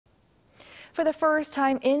For the first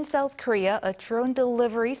time in South Korea, a drone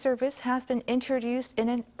delivery service has been introduced in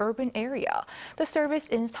an urban area. The service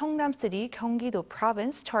in Seongnam City, Gyeonggi-do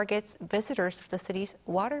Province, targets visitors of the city's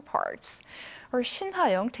water parks. Our Shin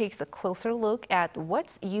Ha-young takes a closer look at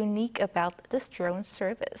what's unique about this drone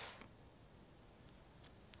service.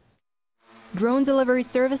 Drone delivery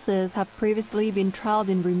services have previously been trialed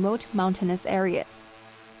in remote mountainous areas.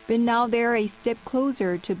 But now they're a step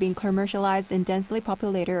closer to being commercialized in densely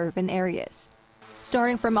populated urban areas.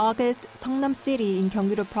 Starting from August, Seongnam City in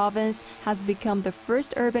Gyeonggi-do Province has become the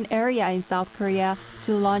first urban area in South Korea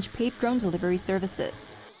to launch paid drone delivery services.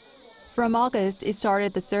 From August, it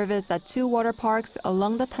started the service at 2 water parks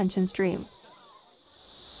along the Tancheon stream.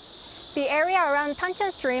 The area around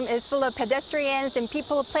Tancheon stream is full of pedestrians and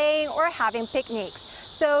people playing or having picnics.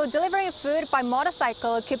 So delivering food by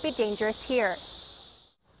motorcycle could be dangerous here.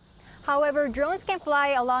 However, drones can fly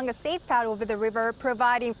along a safe path over the river,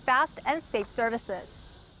 providing fast and safe services.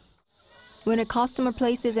 When a customer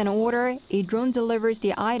places an order, a drone delivers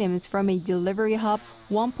the items from a delivery hub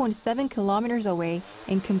 1.7 kilometers away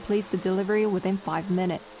and completes the delivery within 5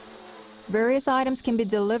 minutes. Various items can be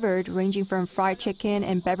delivered, ranging from fried chicken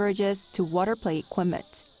and beverages to water play equipment.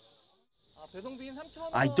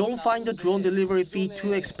 I don't find the drone delivery fee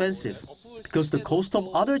too expensive, because the cost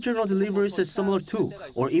of other general deliveries is similar to,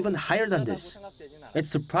 or even higher than this. It's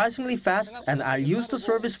surprisingly fast, and I use the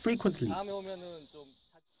service frequently.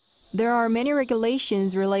 There are many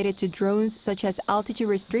regulations related to drones, such as altitude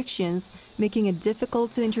restrictions, making it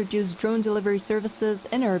difficult to introduce drone delivery services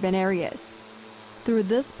in urban areas. Through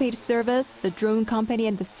this paid service, the drone company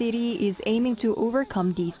and the city is aiming to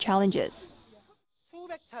overcome these challenges.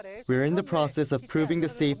 We're in the process of proving the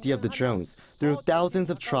safety of the drones through thousands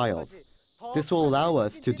of trials. This will allow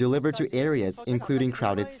us to deliver to areas including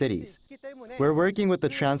crowded cities. We're working with the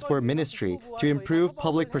Transport Ministry to improve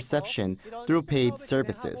public perception through paid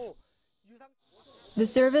services. The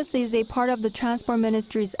service is a part of the Transport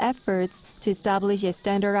Ministry's efforts to establish a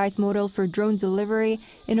standardized model for drone delivery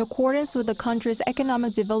in accordance with the country's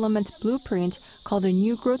economic development blueprint called the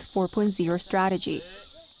New Growth 4.0 strategy.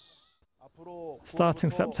 Starting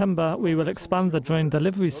September, we will expand the drone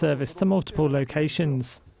delivery service to multiple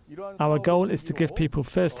locations. Our goal is to give people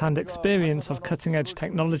first-hand experience of cutting-edge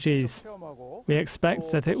technologies. We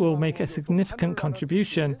expect that it will make a significant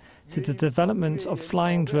contribution to the development of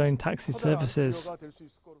flying drone taxi services.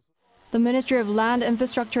 The Ministry of Land,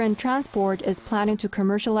 Infrastructure and Transport is planning to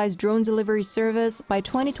commercialize drone delivery service by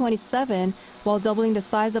 2027, while doubling the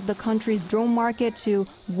size of the country's drone market to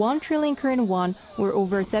 1 trillion Korean won, or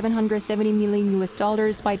over $770 million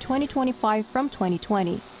by 2025 from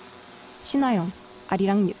 2020. Shin Ha-young,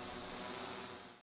 아리랑뉴스.